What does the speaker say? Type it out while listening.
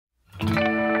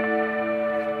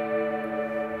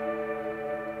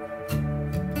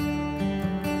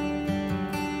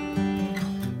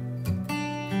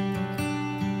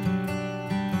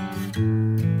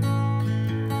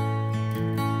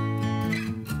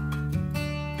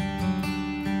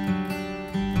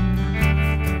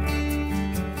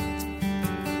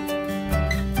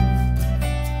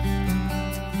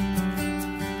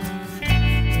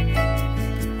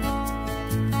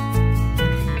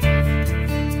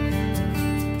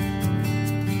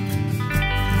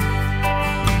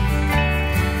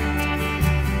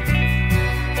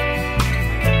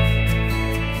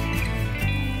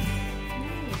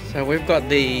we've got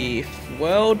the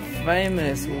world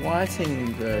famous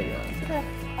whiting burger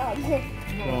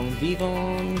from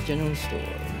Vivonne General Store.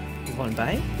 Vivonne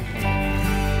Bay.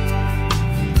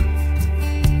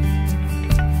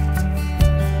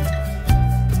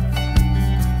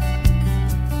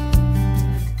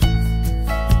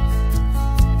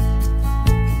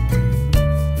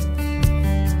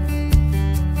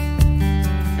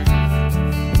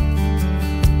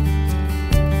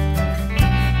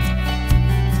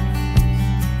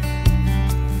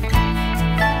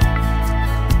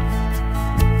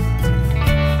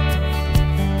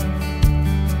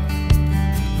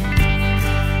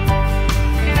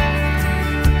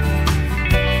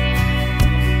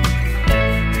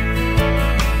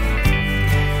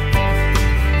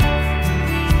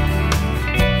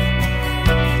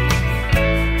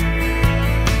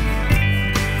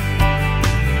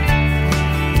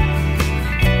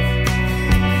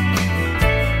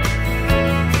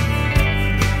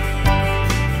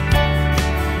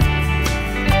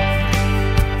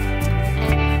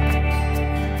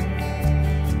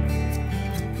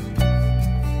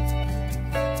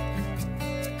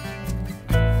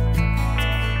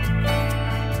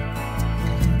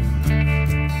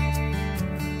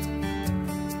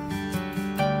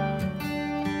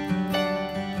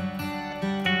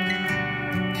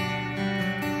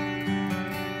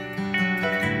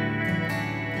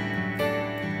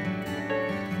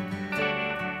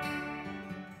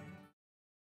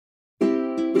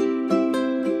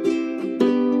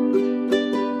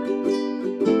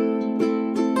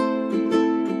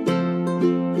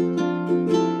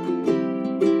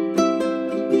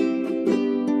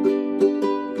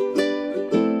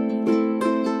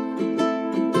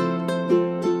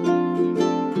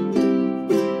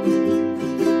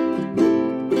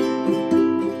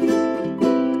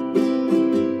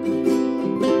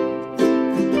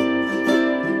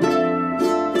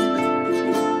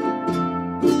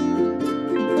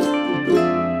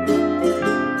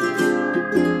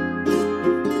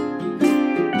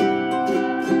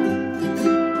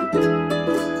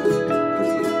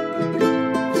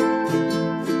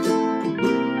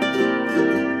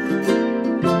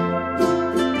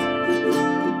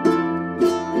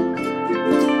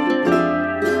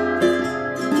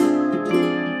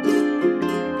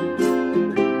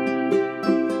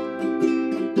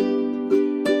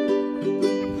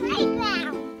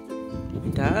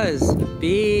 Does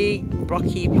big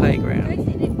rocky playground. Go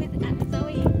sit with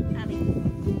Zoe, Ali.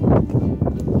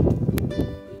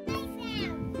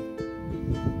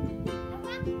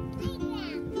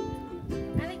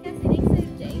 Ali, go sit next to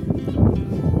Jane.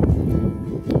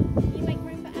 You make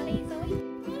room for Ali, Zoe?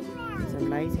 It's an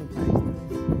amazing place.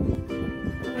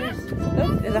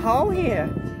 Look, there's a hole here.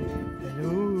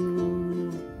 Hello.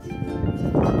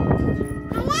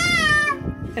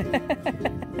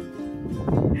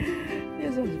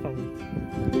 This is funny.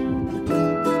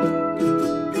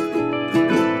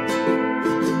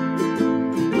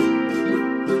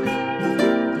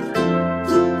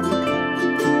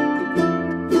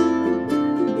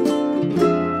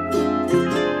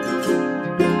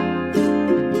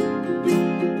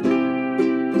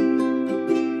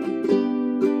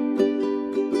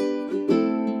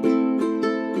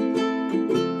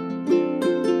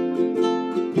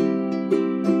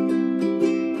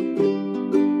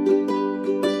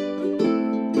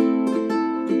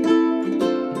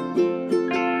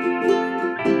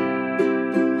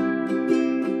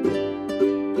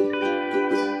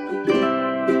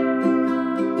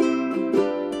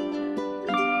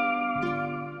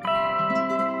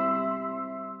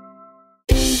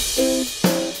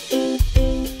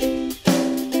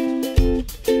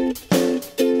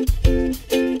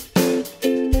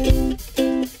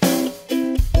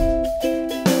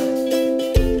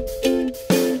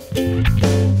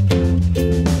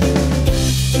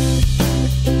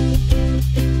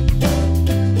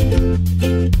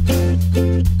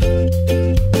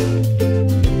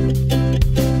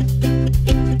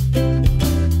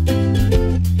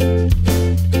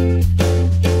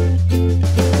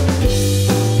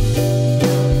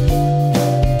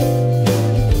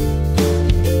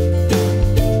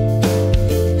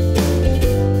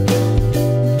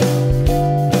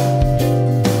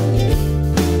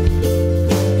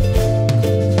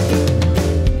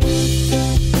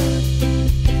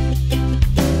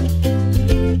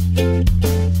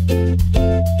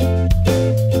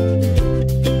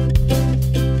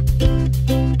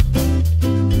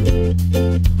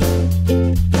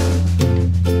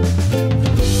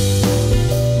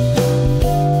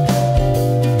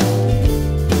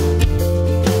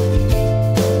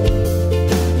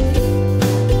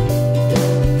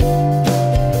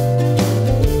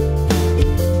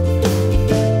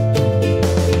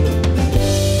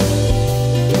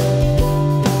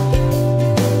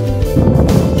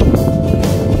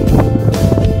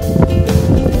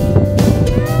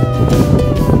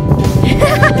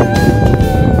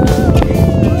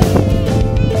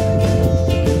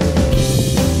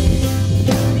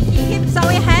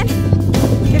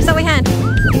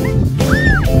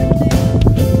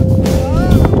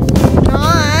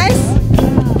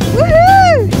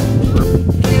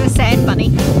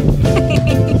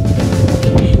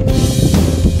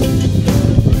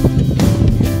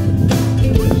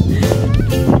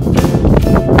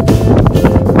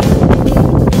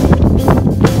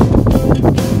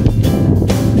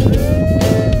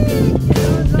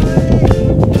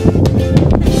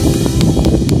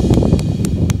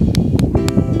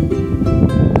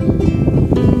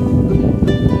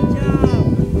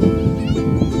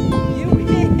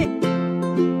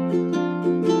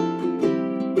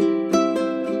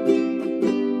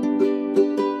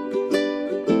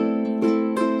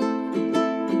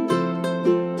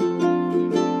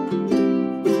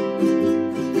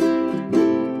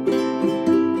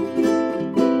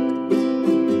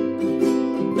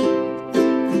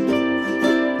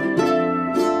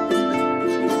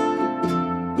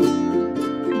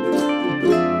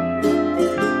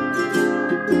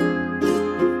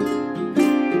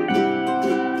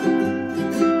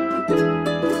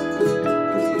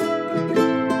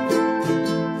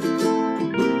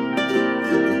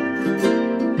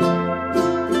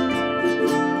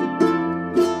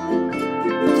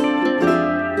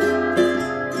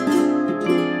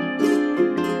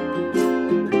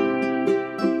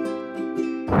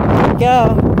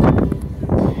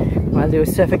 little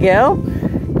surfer girl.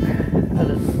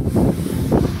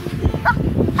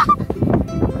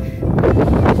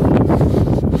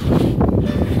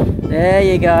 There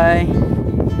you go.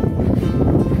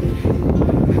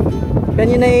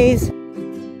 Bend your knees.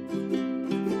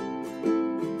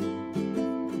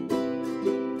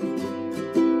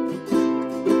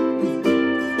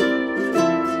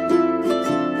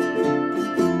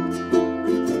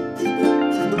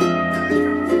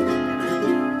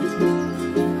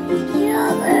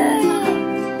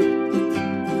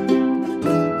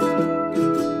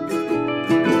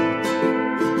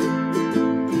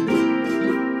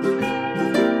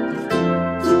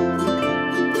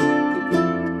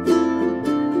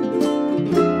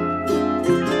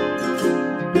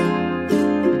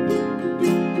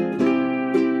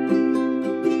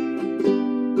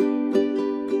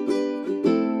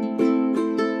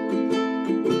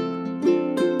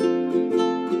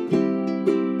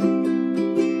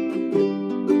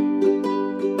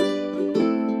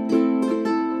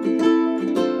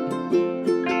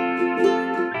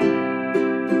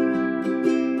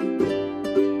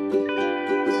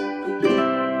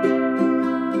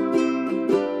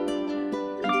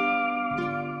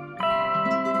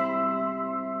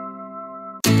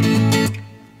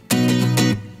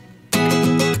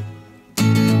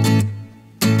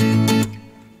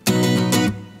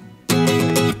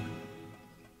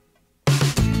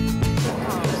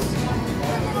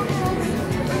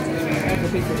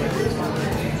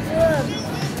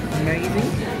 Amazing.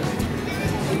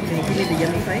 Can you give me the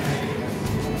yummy face?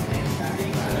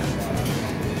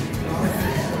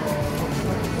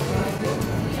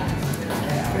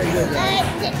 Very good.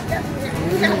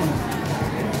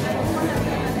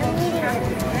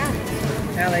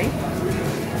 Ellie,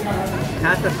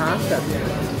 how's the pasta?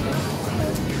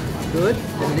 Good?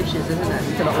 Delicious, isn't it?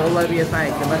 It's got it all over your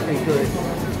face. It must be good.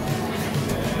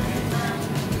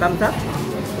 Thumbs up?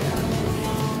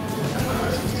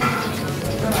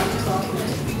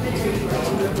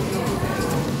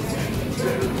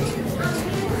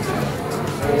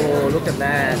 Oh, look at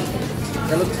that.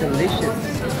 That looks delicious.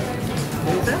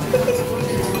 What is that?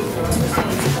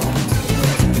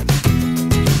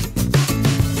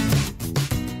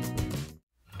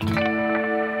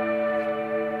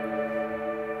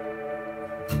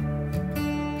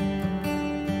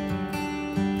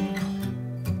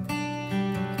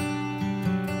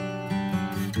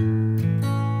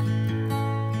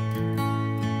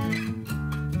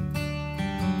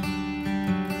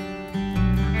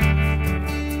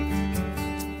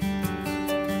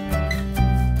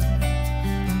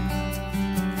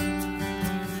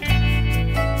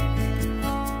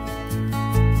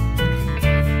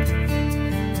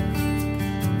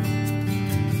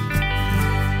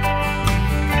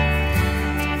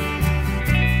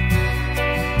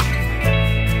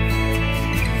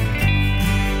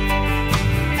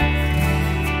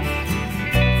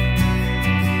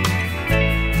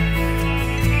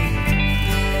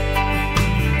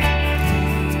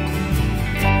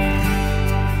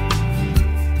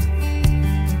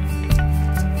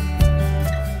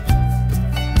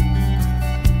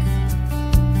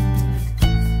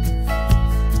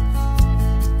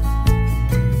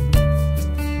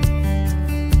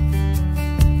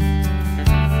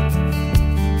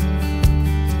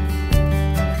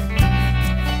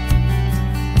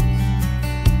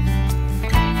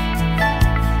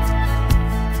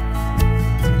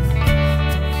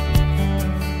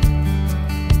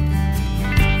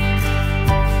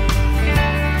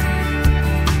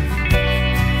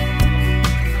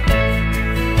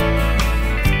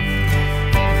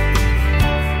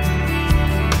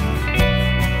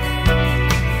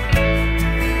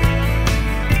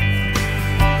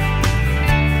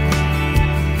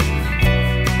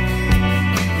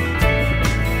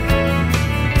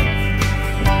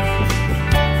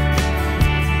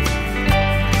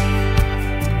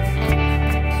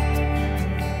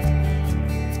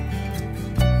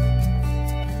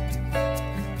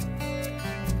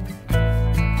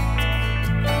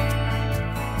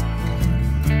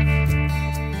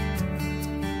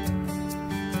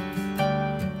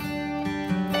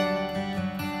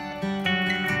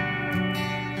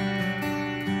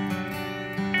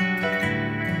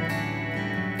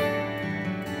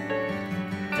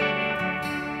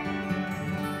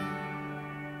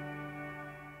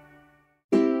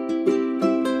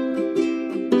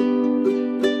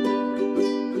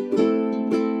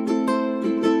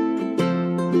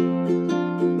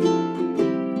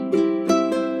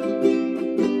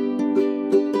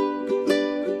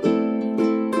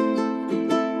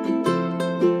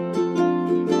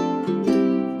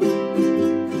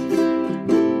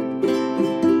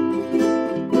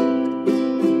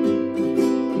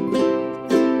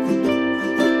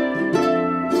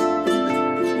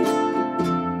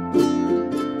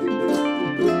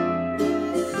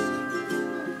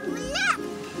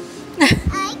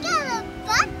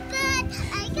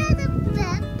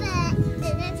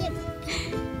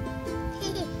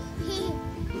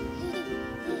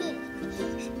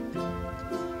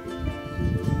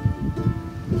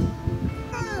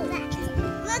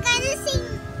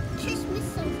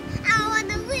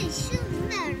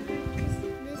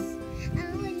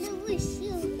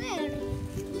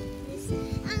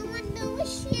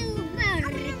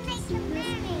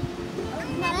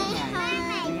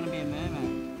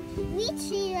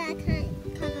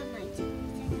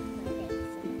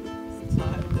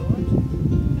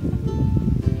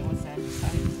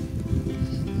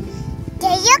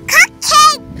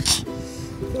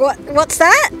 What's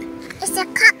that? It's a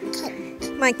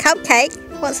cupcake. My cupcake?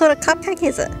 What sort of cupcake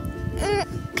is it?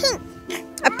 Pink.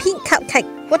 A pink cupcake.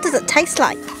 What does it taste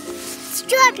like?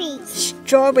 Strawberries.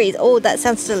 Strawberries. Oh, that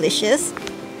sounds delicious.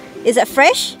 Is it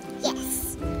fresh?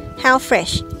 Yes. How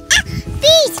fresh?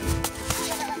 Bees.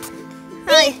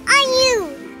 Hi. Bees are you.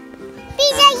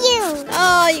 Bees are you.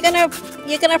 Oh,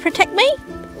 you're gonna protect me?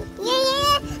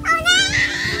 Yeah. Oh no.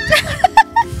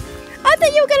 I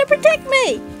thought you were gonna protect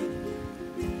me.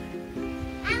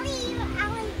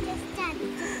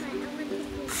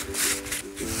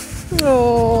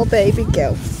 Oh, baby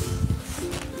girl.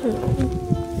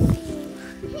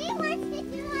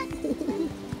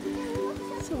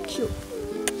 So cute.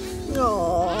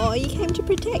 Oh, you came to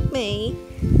protect me.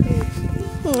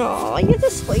 Oh, you're the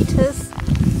sweetest.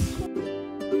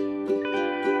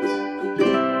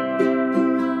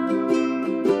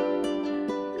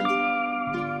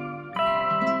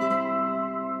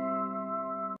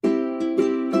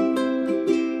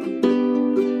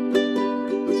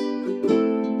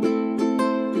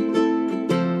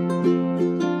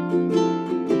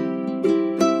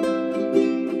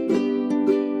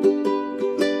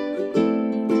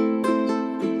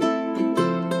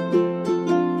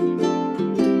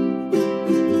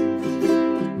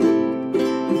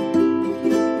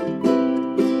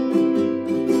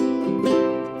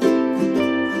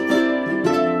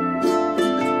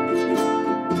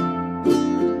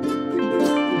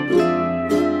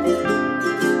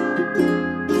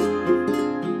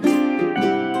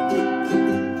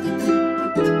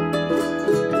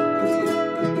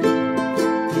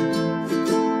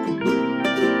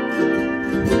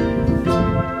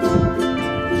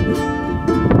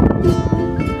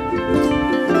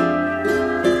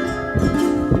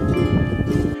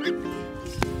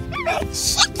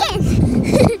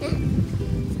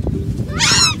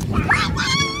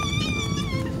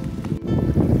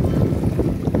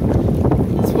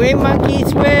 Swim, monkey,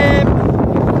 swim!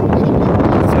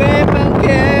 Swim,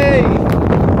 monkey!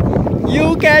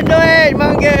 You can do it,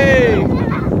 monkey!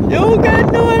 You can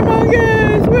do it,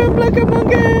 monkey! Swim like a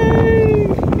monkey!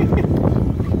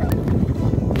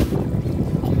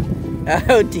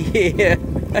 Oh dear,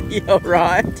 you're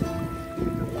right.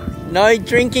 No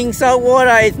drinking salt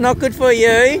water, it's not good for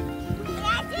you.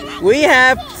 We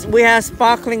have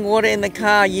sparkling water in the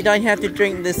car. You don't have to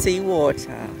drink the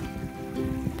seawater.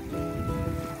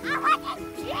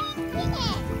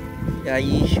 Are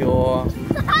you sure?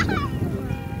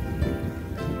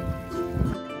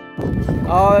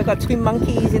 Oh, I've got two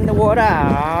monkeys in the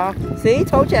water. See,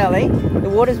 told you, Ellie. The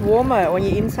water's warmer when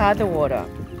you're inside the water.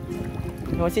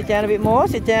 You want to sit down a bit more?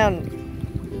 Sit down.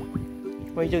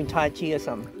 What are you doing, Tai Chi or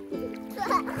something?